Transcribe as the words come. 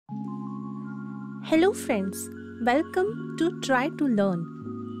Hello friends, welcome to Try to Learn.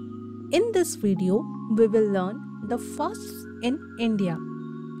 In this video, we will learn the firsts in India.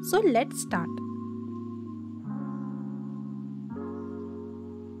 So let's start.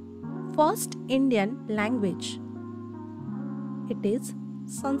 First Indian language. It is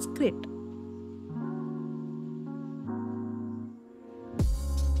Sanskrit.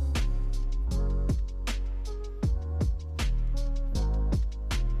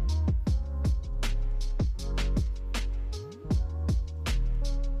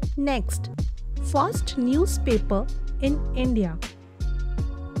 Next, first newspaper in India.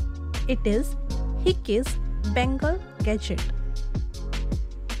 It is Hickey's Bengal Gazette.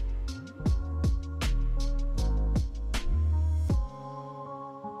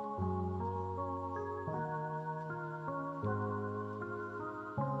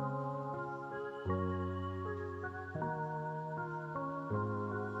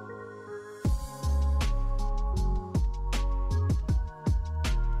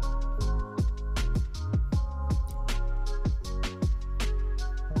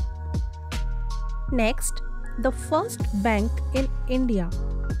 Next, the first bank in India.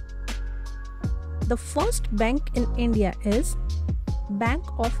 The first bank in India is Bank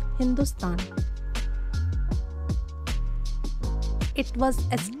of Hindustan. It was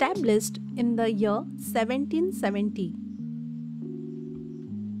established in the year 1770.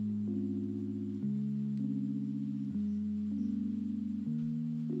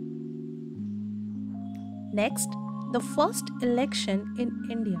 Next, the first election in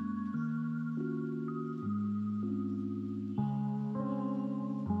India.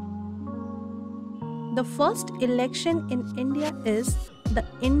 The first election in India is the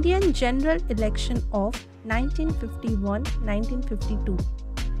Indian General Election of 1951-1952.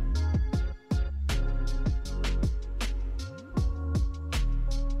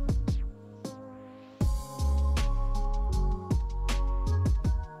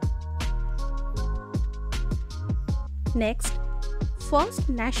 Next, first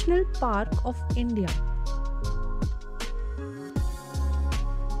National Park of India.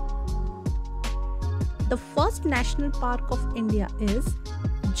 The first National Park of India is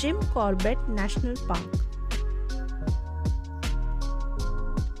Jim Corbett National Park.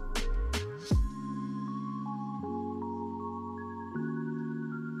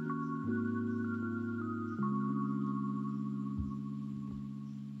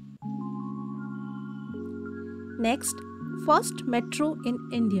 Next, first metro in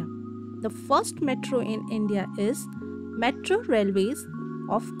India. The first metro in India is Metro Railways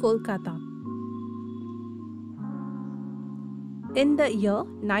of Kolkata. In the year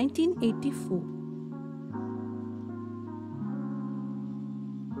 1984.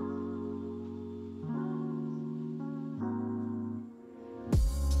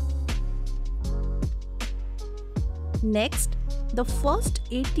 Next, the first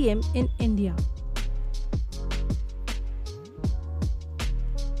ATM in India.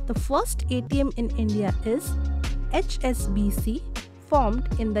 The first ATM in India is HSBC, formed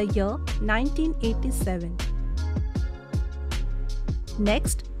in the year 1987.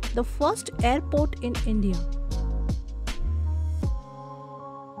 Next, the first airport in India.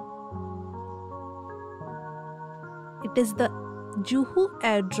 It is the Juhu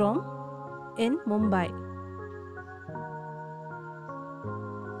Aerodrome in Mumbai.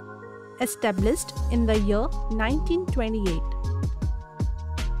 Established in the year 1928.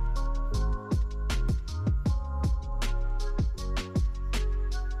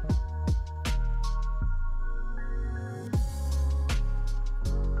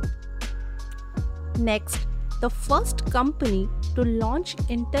 Next, the first company to launch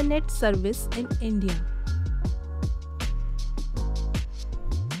internet service in India.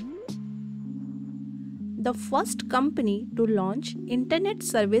 The first company to launch internet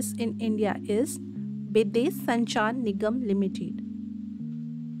service in India is Bidesh Sanchar Nigam Limited,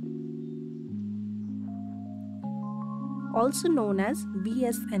 also known as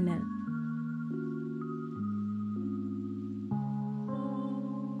BSNL.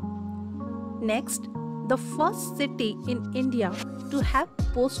 Next, the first city in India to have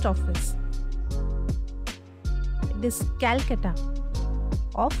post office. It is Calcutta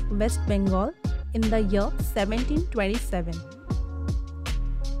of West Bengal in the year 1727.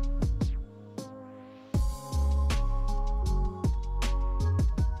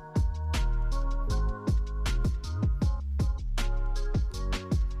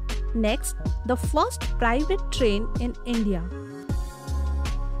 Next, the first private train in India.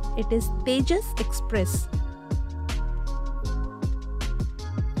 It is Tejas Express.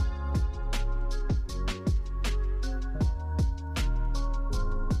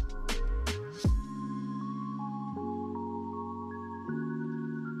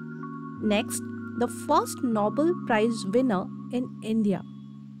 Next, the first Nobel Prize winner in India.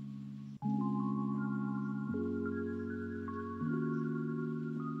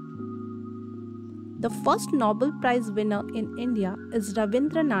 The first Nobel Prize winner in India is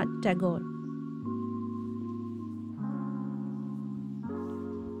Rabindranath Tagore.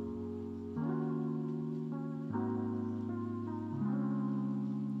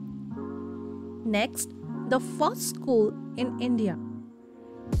 Next, the first school in India.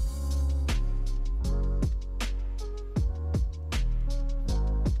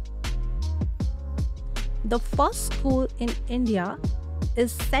 The first school in India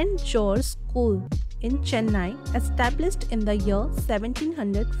is St. George School in Chennai, established in the year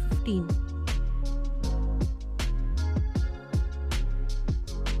 1715.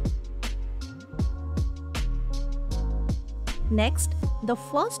 Next, the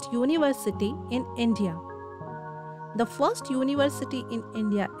first university in India. The first university in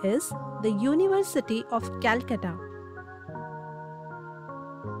India is the University of Calcutta.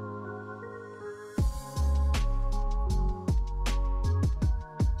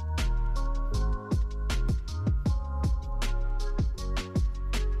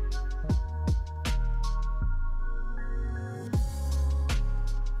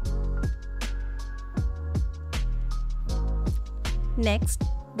 Next,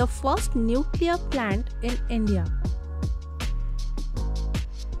 the first nuclear plant in India.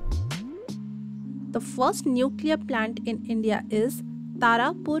 The first nuclear plant in India is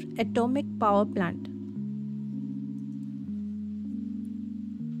Tarapur Atomic Power Plant.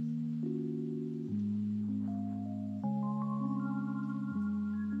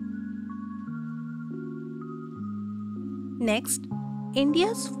 Next,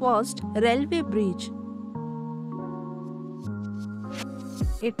 India's first railway bridge.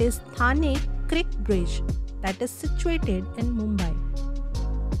 It is Thane Creek Bridge that is situated in Mumbai.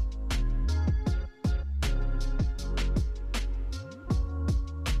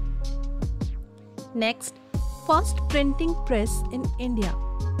 Next, first printing press in India.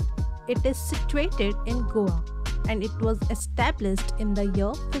 It is situated in Goa and it was established in the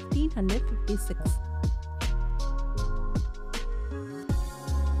year 1556.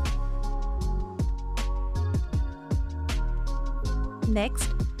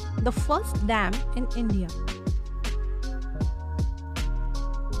 Next, the first dam in India.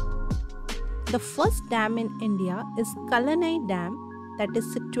 The first dam in India is Kallanai Dam that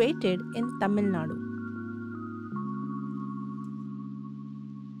is situated in Tamil Nadu.